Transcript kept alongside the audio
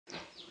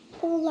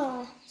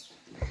Hola.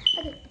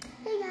 Okay,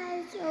 hey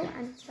guys, so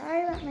I'm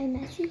sorry about my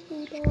messy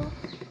table,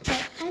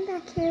 but I'm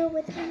back here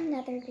with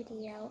another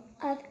video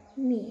of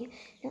me.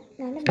 No,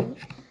 not of me,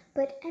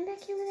 but I'm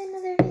back here with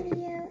another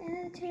video,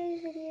 and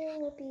today's video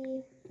will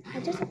be,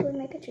 I just uploaded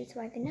my picture, so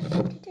I have enough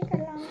time to take a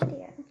long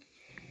video.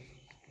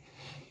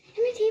 And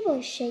my table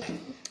is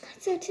shaking.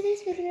 So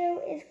today's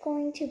video is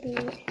going to be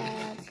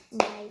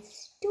my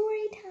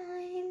story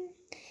time.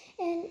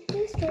 And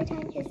this story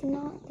time is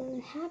not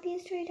the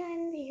happiest story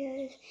time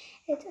because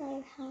it's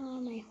of how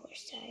my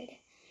horse died.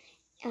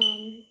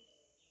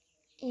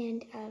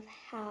 And of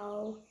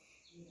how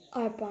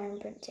our barn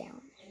burnt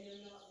down.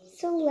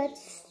 So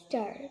let's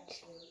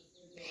start.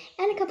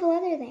 And a couple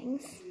other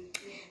things.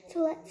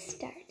 So let's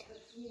start.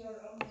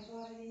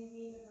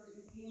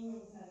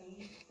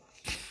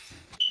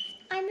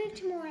 I moved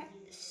to more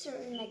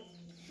certain,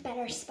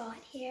 better spot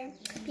here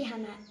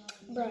behind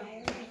that briar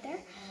right there.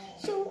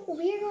 So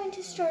we are going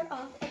to start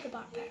off at the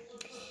bonfire.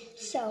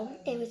 So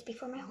it was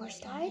before my horse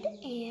died,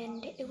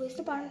 and it was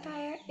the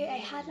bonfire. I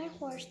had my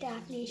horse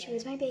Daphne. She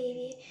was my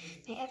baby,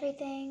 my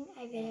everything.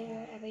 I visited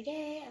her every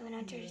day. I went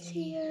out there to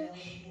see her,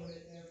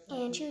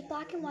 and she was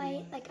black and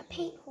white, like a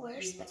paint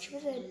horse, but she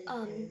was a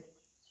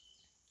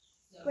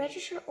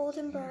registered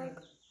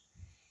Oldenburg.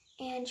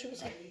 And she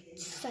was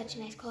such a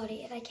nice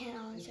quality. If I can't,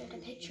 I'll insert a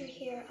picture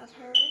here of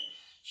her.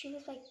 She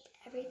was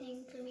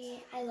everything for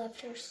me. I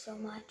loved her so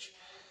much.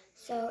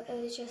 So it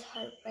was just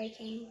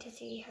heartbreaking to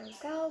see her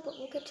go, but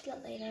we'll get to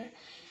that later.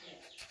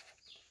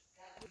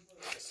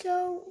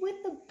 So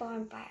with the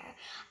bonfire,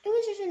 it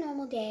was just a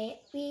normal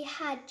day. We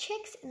had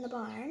chicks in the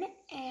barn,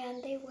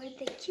 and they were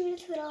the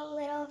cutest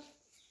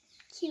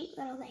cute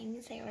little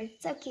things. They were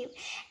so cute.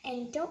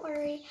 And don't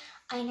worry,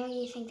 I know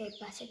you think they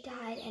must have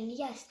died, and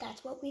yes,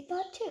 that's what we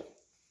thought too.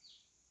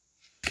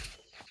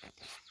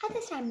 At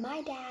this time,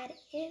 my dad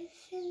isn't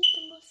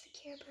the most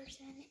secure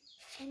person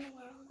in the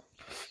world,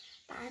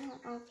 but I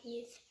don't know if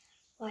he's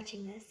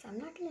watching this, so I'm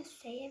not going to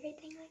say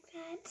everything like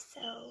that,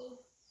 so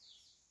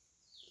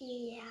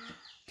yeah.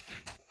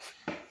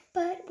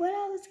 But what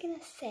I was going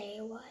to say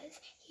was,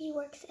 he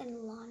works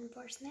in law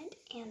enforcement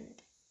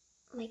and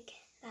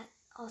that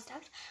all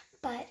stuff,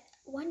 but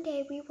one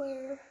day we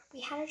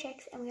had our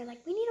chicks and we were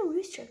like, we need a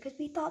rooster, because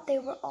we thought they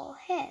were all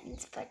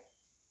hens, but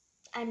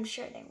I'm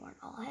sure they weren't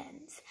all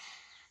hens.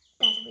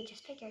 That's what we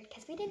just figured,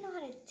 because we didn't know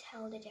how to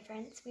tell the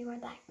difference. We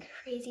weren't that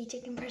crazy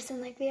chicken person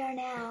like we are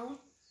now.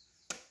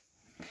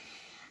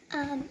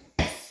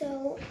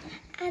 So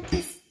at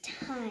this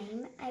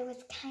time, I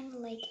was kind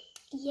of like,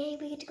 yay,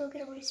 we get to go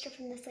get a rooster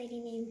from this lady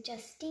named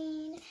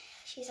Justine.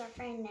 She's our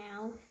friend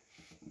now.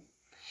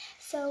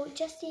 So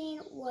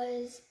Justine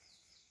was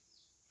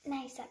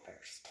nice at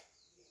first.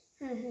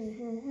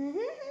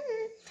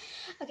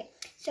 Okay,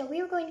 so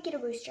we were going to get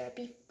a rooster.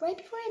 Right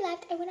before I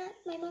left, I went out,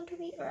 my mom told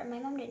me, or my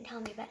mom didn't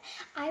tell me, but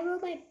I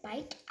rode my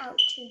bike out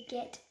to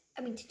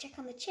check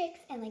on the chicks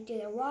and do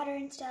their water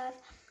and stuff.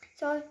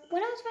 So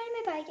when I was riding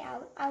my bike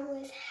out, I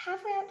was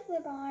halfway out to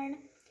the barn.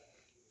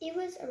 It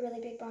was a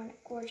really big barn,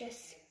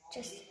 gorgeous.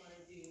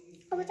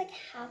 I was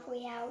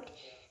halfway out,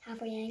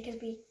 halfway in, because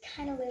we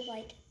kind of live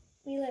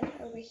we live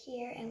over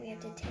here, and we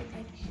have to take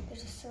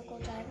there's a circle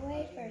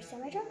driveway for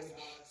semi trucks,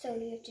 so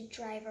you have to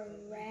drive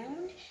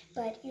around,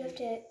 but you have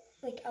to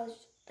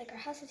our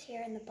house is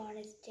here and the barn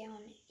is down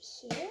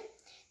here.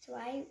 So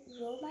I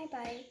rode my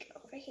bike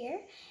over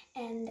here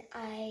and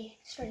I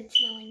started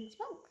smelling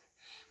smoke.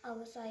 I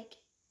was like,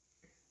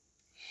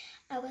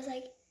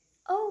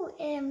 oh,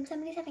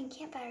 somebody's having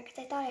campfire, because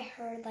I thought I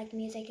heard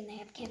music, and they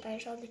have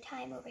campfires all the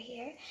time over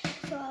here.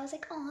 So I was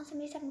like, oh,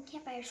 somebody's having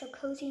campfire, so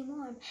cozy and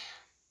warm.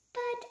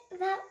 But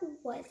that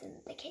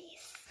wasn't the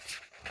case.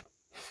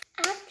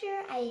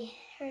 After I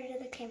heard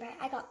of the campfire,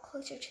 I got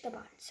closer to the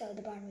barn. So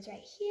the barn was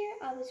right here,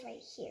 I was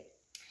right here.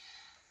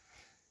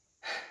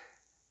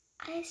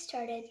 I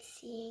started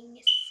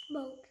seeing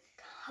smoke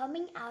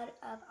coming out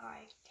of our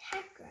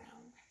tack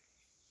room.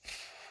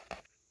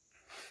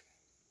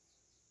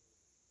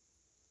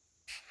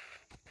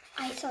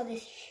 I saw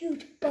this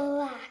huge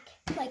black,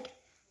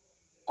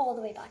 all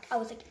the way black. I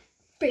was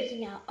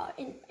freaking out,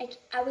 and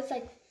I was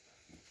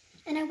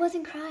and I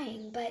wasn't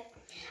crying, but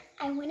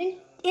I went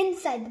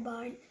inside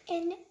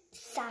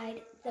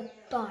the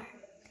barn,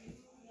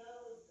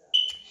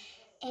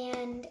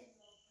 and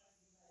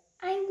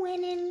I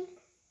went in,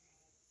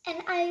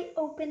 and I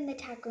opened the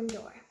tack room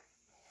door,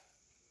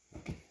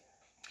 and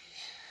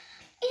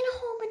a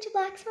whole bunch of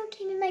black smoke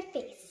came in my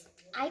face.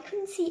 I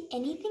couldn't see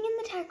anything in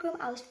the tack room.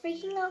 I was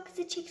freaking out because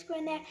the chicks were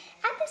in there.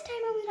 At this time,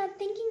 I was not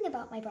thinking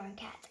about my barn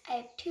cats. I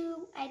had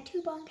two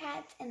barn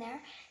cats in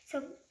there,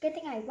 so good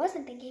thing I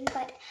wasn't thinking,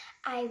 but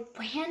I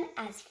ran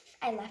as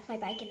I left my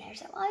bike in there,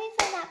 so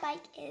obviously that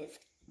bike is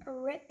a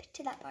rip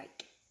to that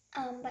bike.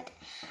 But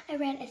I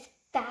ran as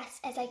fast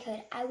as I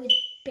could. I was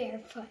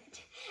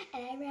barefoot,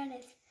 and I ran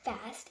as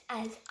fast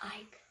as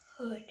I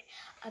could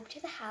up to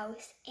the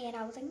house, and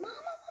I was like, Mom,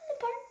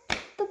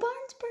 the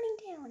barn's burning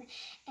down.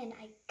 And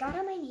I got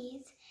on my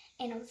knees,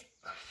 and I was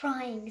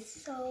crying,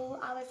 so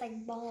I was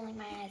bawling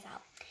my eyes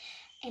out.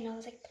 And I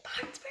was like, the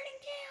barn's burning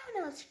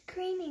down. I was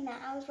screaming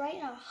that. I was right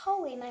in our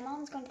hallway. My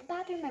mom was going to the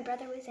bathroom. My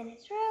brother was in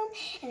his room.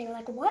 And they were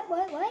like, what?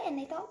 And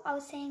they thought I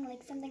was saying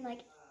like something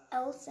like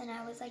else. And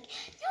I was like,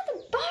 no,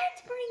 the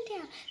barn's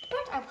burning down.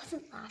 I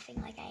wasn't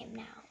laughing like I am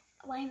now.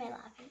 Why am I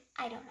laughing?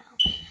 I don't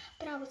know.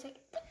 But I was like,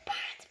 the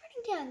barn's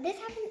burning down. This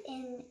happened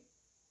in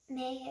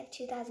May of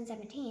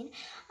 2017.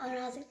 And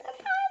I was like, the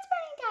barn's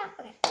burning down.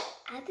 Okay.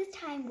 At this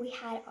time, we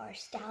had our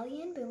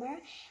stallion, Boomer,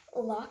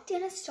 locked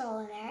in a stall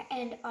in there,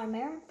 and our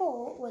mare and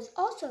foal was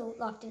also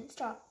locked in a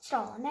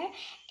stall in there,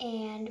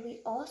 and we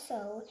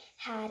also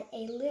had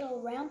a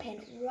little round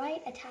pen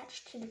right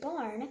attached to the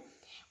barn,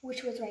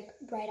 which was like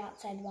right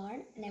outside the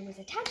barn, and it was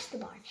attached to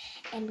the barn,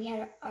 and we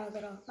had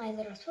my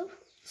little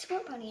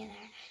sport pony in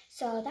there.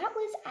 So that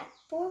was at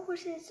 4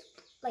 horses,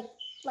 like,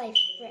 life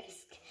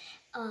risk.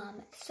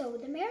 So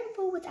the mare and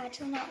foal was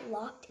actually not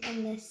locked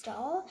in the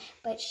stall,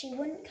 but she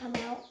wouldn't come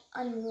out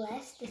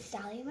unless the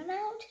stallion went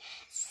out.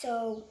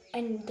 So,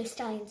 and the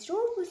stallion's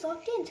door was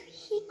locked in, so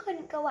he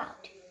couldn't go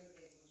out.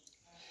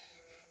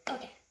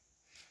 Okay,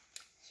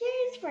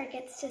 here's where it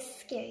gets to the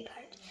scary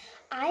part.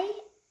 I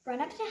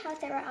run up to the house,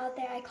 they were out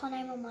there, I call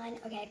 911,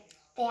 okay.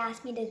 They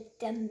asked me the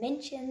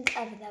dimensions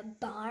of the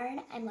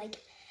barn. I'm like,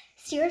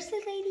 seriously,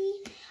 lady?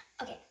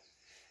 Okay.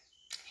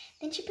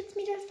 Then she puts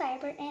me to the fire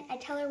department. I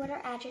tell her what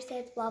her address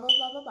is, blah, blah,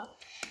 blah, blah, blah.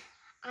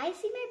 I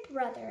see my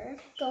brother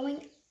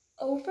going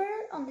over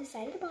on the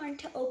side of the barn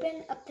to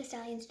open up the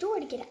stallion's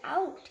door to get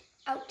out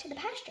to the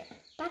pasture,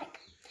 paddock.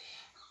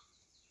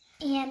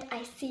 And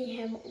I see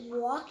him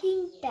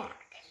walking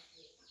back,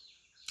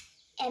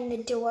 and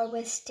the door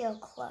was still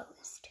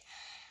closed.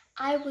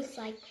 I was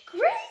like,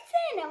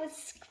 Grayson! I was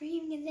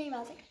screaming his name. I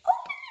was like,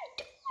 open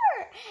the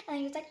door! And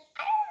he was like,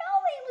 I don't know.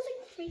 He was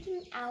like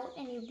freaking out,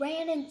 and he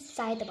ran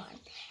inside the barn.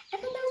 I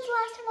thought that was the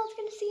last time I was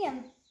going to see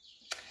him.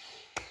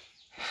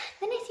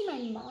 Then I see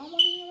my mom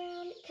walking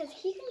around, because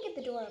he couldn't get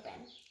the door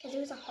open, because it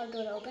was a hard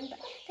door to open. But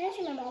then I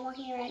see my mom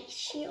walking around.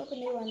 She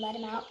opened the door and let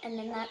him out, and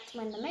then that's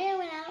when the mare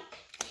went out.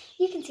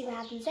 You can see what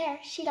happens there.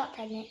 She got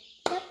pregnant.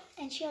 Yep,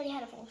 and she already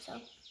had a foal, so.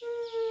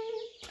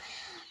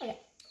 Okay,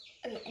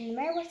 and the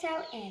mare works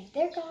out, and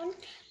they're gone,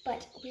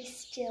 but we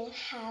still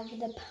have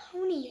the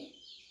pony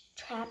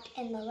trapped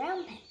in the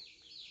round pen.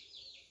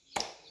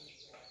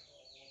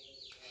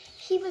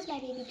 He was my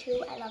baby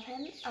too. I love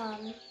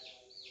him.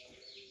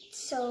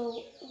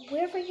 So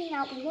we're freaking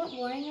out. We weren't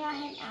worrying about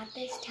him at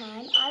this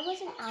time. I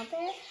wasn't out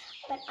there,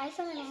 but I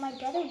saw my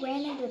brother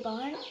ran into the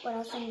barn. What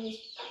else did he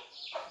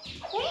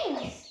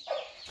things?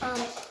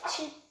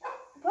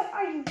 What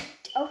are you?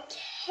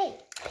 Okay.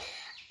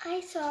 I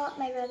saw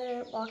my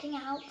brother walking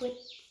out with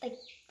like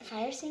the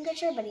fire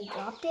extinguisher, but he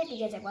dropped it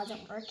because it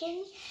wasn't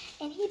working,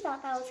 and he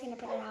thought that I was gonna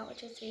put it out,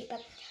 which was sweet.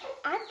 But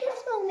at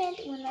this moment,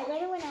 when my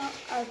brother went out,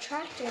 our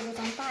tractor was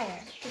on fire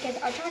because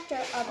our tractor,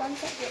 our barn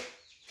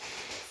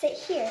sit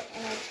here,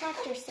 and our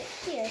tractor sit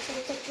here, so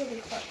it's like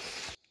really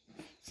close.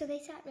 So they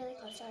sat really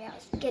close. Sorry, I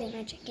was getting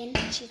my chicken.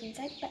 She's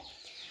inside, but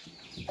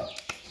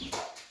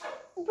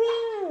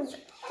wings.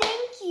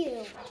 Thank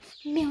you.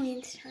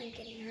 Millionth time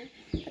getting her.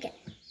 Okay.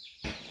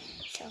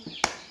 So,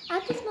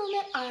 at this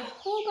moment, our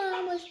whole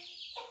barn was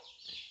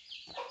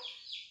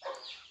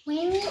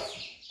wings.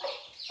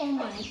 Oh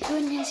my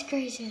goodness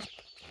gracious.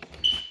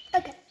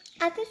 Okay,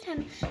 at this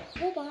time, the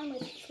whole barn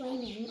was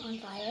flaming on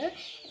fire.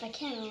 If I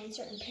can, I'll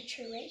insert a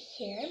picture right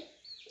here.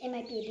 It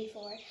might be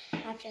before,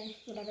 after,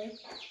 whatever.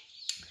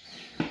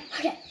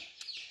 Okay.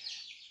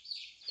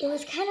 It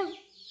was kind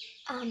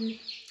of,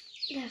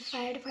 the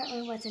fire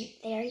department wasn't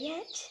there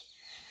yet,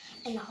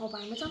 and the whole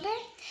barn was on fire.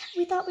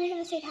 We thought we were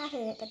going to save half of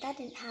it, but that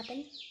didn't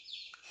happen.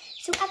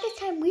 So at this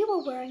time, we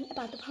were worrying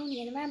about the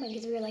pony and the rabbit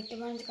because we were like, the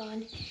barn's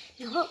gone.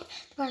 No hope.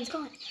 The barn's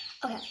gone.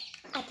 Okay.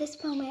 At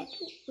this moment,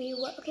 we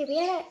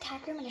had a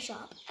tack room and a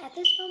shop. At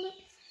this moment,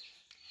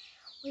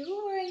 we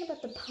were worrying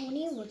about the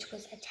pony, which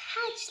was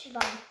attached to the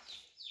barn.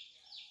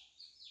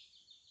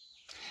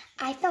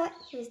 I thought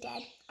he was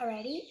dead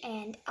already,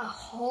 and a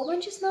whole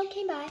bunch of smoke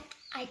came by.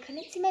 I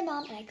couldn't see my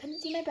mom, and I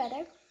couldn't see my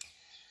brother.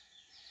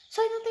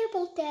 So I thought they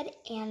were both dead,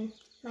 and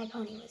my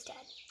pony was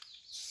dead.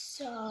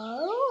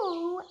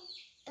 So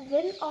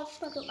then all the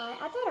smoke went by.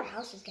 I thought our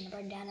house was going to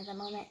burn down at the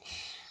moment.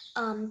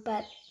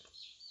 But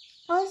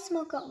all the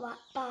smoke went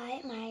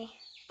by.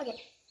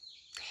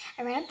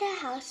 I ran up to the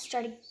house,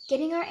 started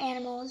getting our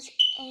animals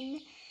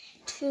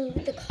into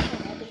the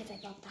car because I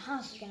thought the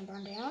house was going to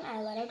burn down.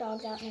 I let our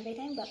dogs out and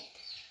everything, but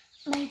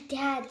my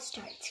dad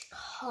starts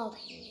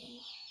calling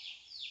me.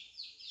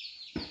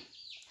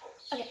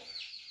 Okay.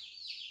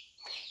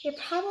 You're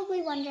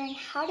probably wondering,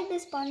 how did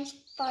this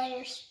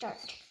bonfire start?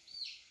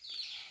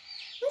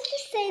 Let's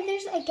just say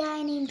there's a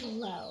guy named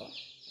Lo.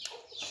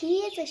 He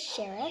is a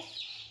sheriff.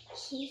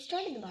 He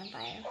started the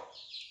bonfire.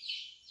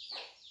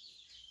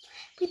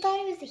 We thought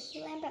it was the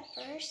heat lamp at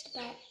first,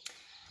 but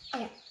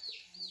okay.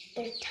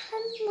 There's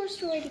tons more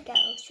story to go,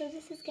 so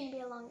this is going to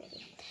be a long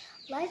video.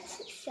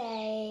 Let's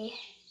say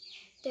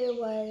there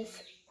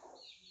was,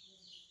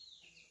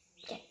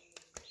 okay,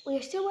 we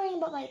were still worrying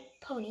about my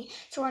pony.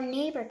 So our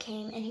neighbor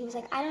came and he was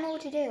like, I don't know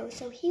what to do.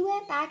 So he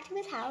went back to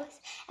his house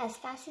as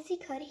fast as he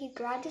could. He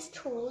grabbed his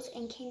tools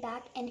and came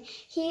back and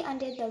he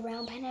undid the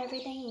round pen and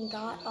everything and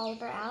got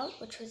Oliver out,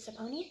 which was the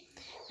pony,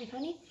 my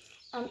pony.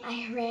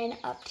 I ran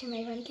up to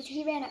my pony because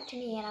he ran up to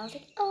me and I was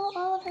like, oh,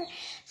 Oliver.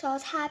 So I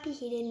was happy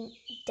he didn't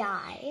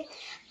die.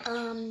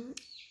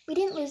 We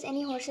didn't lose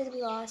any horses.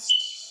 We lost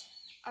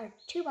our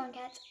 2 barn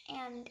cats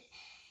and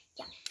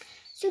yeah.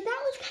 So that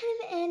was kind of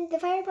the end. The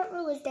fire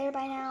department was there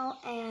by now,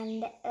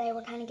 and they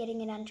were kind of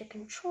getting it under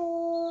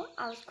control.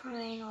 I was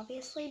crying,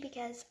 obviously,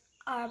 because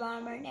our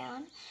barn burned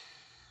down.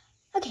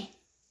 Okay.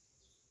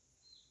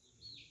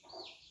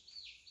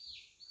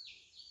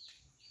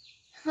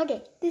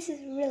 Okay, this is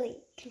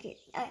really confusing.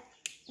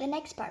 The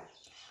next part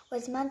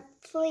was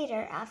months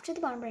later, after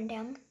the barn burned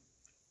down.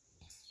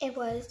 It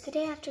was the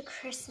day after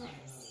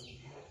Christmas.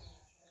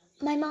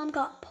 My mom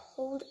got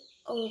pulled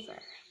over.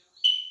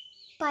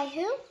 By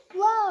who?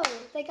 Whoa,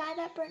 the guy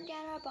that burnt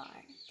down our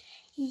barn.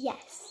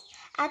 Yes.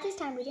 At this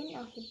time, we didn't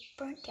know he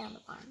burnt down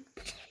the barn.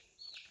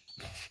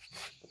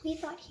 We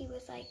thought he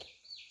was like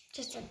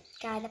just a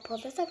guy that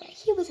pulled us over.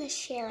 He was a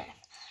sheriff.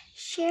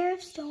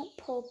 Sheriffs don't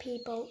pull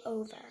people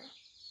over.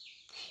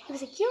 He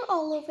was like, you're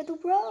all over the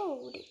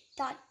road.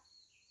 Thought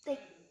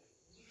like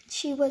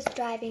she was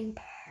driving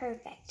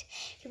perfect.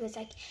 He was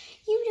like,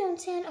 you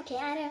don't sound okay.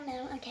 I don't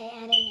know. Okay, I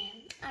don't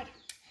know.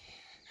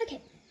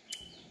 Okay.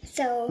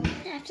 So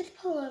after the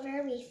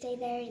pullover, we stayed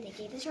there. They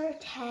gave us our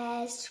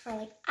test for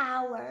like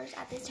hours.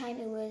 At this time,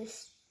 it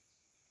was,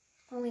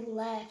 when we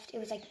left, it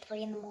was like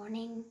 3 in the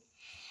morning.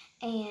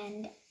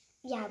 And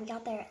yeah, we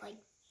got there at like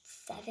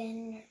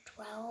 7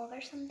 or 12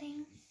 or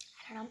something.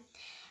 I don't know.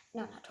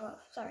 No, not 12.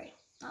 Sorry,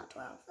 not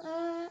 12.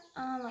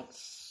 Like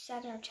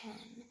 7 or 10.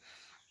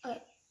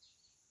 Okay.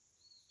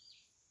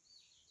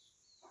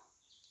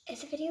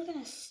 Is the video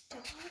gonna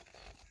stop?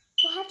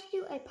 We'll have to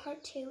do a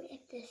part 2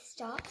 if this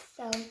stops.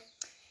 So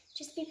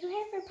just be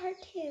prepared for part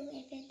 2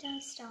 if it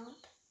does stop.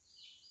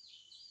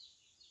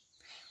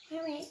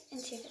 We're gonna wait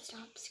and see if it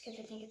stops because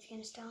I think it's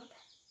gonna stop.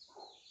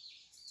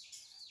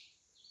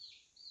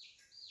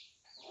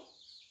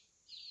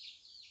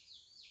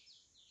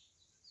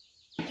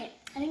 Okay,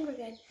 I think we're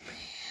good.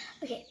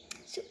 Okay,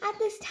 so at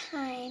this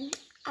time,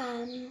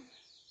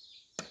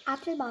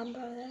 after the bomb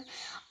broke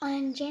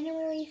on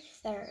January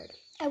 3rd,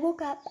 I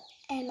woke up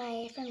and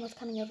my friend was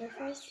coming over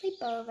for a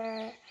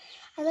sleepover.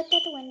 I looked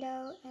out the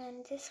window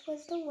and this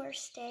was the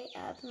worst day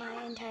of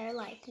my entire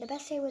life. The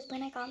best day was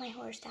when I got my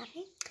horse,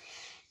 Daphne.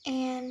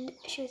 And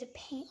she was a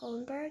paint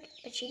Oldenburg,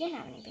 but she didn't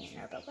have any paint in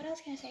her. But what I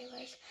was going to say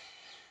was,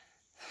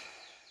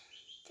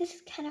 this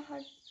is kind of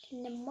hard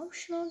and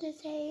emotional to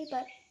say,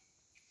 but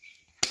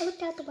I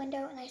looked out the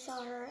window and I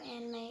saw her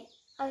and my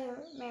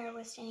other mare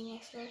was standing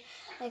next to her,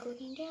 like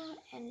looking down,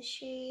 and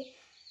she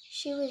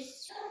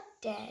was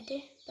dead,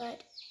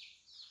 but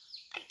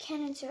I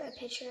can insert a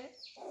picture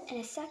in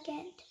a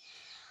second,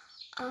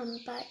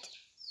 but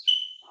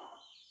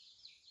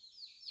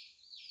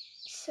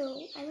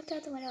so I looked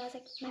out the window, I was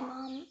like,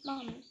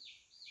 Mom,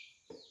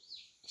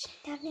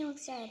 Daphne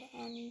looks dead,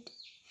 and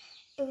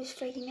it was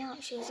freaking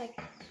out. She was like,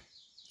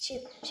 she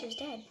was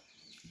dead.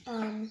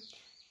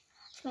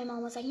 So my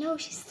mom was like, no,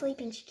 she's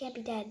sleeping, she can't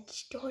be dead.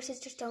 Horses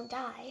just don't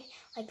die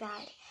like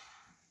that.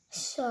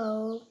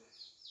 So,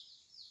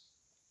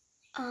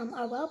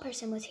 our well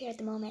person was here at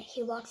the moment.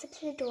 He walks up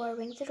to the door,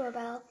 rings the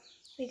doorbell.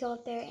 We go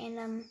up there,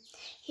 and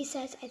he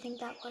says, I think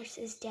that horse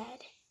is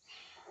dead.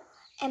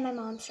 And my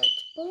mom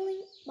starts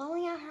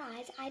bawling out her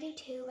eyes. I do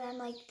too, but I'm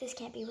like, this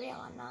can't be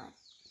real.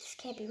 This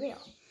can't be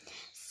real.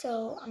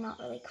 So I'm not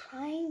really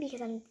crying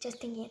because I'm just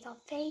thinking it's all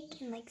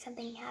fake and like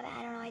something happened.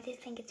 I don't know, I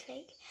just think it's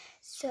fake.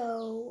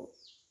 So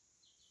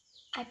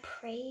I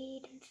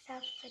prayed and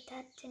stuff, but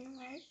that didn't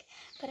work.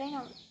 But I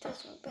know it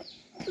does work, but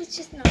let's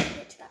just not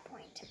get to that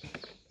point.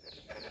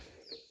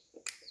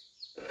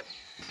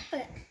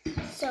 Okay,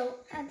 so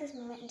at this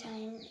moment in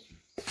time,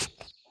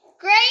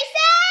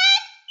 Grayson!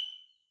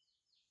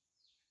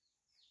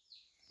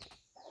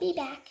 Be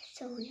back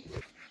soon.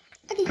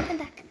 Okay, I'm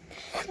back.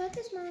 So at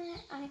this moment,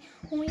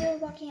 when we were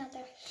walking out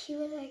there, he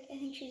was like, I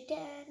think she's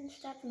dead and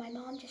stuff. And my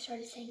mom just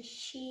started saying,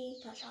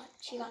 she got shot,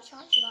 she got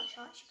shot, she got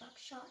shot, she got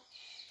shot.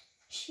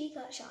 She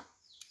got shot.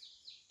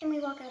 And we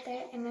walk out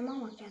there, and my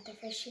mom walked out there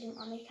first. She didn't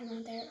want me to come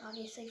out there,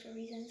 obviously, for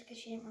reasons, because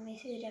she didn't want me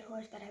to see the dead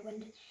horse, but I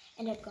wouldn't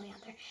end up going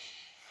out there.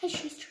 And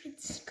she started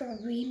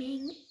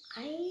screaming.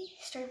 I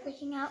started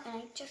freaking out,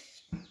 and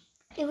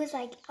it was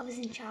like, I was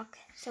in shock,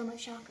 so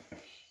much shock.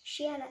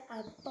 She had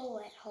a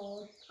bullet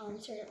hole, I'll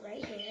insert it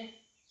right here,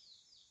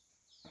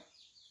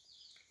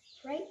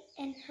 right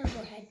in her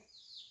forehead.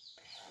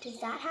 Does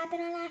that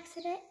happen on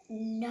accident?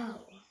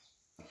 No.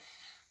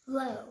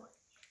 Low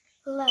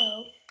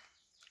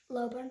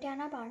burned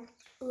down our barn.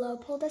 Low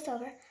pulled us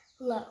over.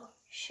 Low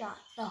shot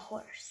the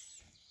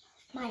horse.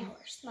 My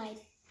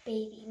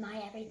baby,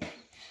 my everything.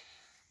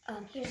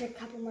 Here's a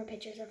couple more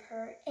pictures of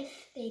her.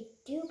 If they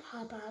do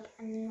pop up,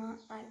 I'm not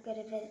that good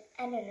of an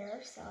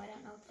editor, so I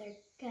don't know if they're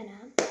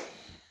gonna. But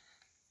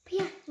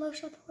yeah, Low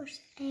shot the horse.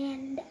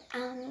 And,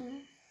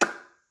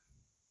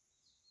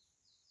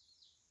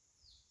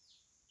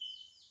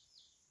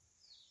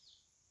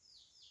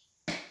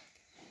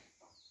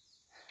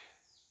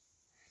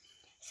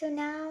 So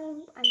now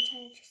I'm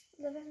trying to just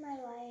live in my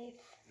life.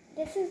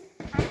 This is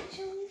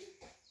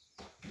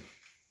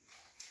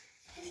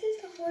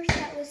the horse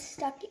that was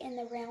stuck in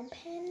the round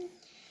pen.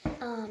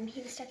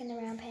 He was stuck in the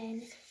round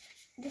pen.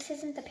 This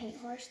isn't the paint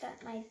horse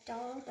that my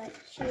doll, but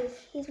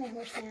he's my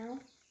horse now.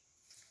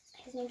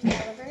 His name's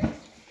Oliver.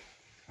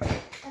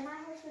 And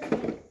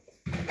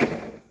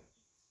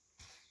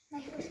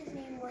my horse's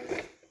name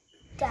was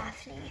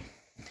Daphne.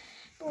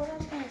 But what I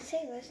was going to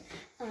say was,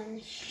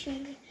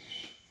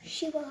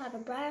 she will have a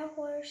bridle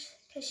horse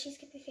because she's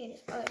going to be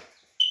famous. Oh,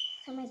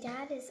 so my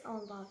dad is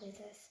all involved with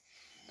this.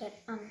 But,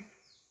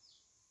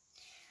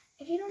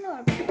 if you don't know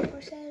what a bridle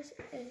horse is,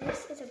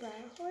 this is a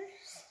bridle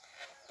horse.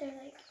 They're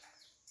like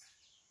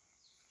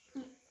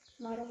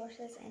model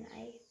horses, and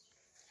I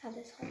have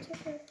this halter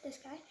for this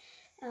guy.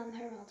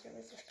 Her halter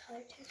was this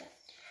color too, but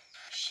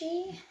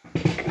she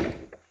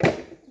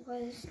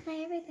was my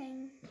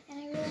everything, and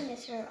I really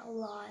miss her a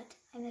lot.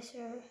 I miss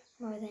her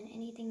more than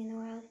anything in the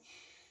world.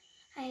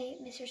 I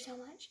miss her so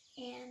much,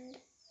 and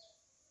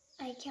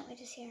I can't wait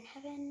to see her in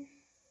heaven.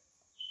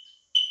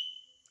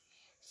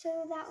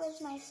 So that was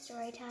my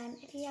story time.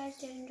 If you guys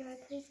did enjoy,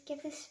 please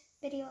give this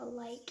video a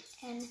like,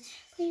 and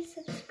please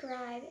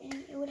subscribe,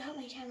 and it would help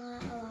my channel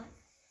out a lot.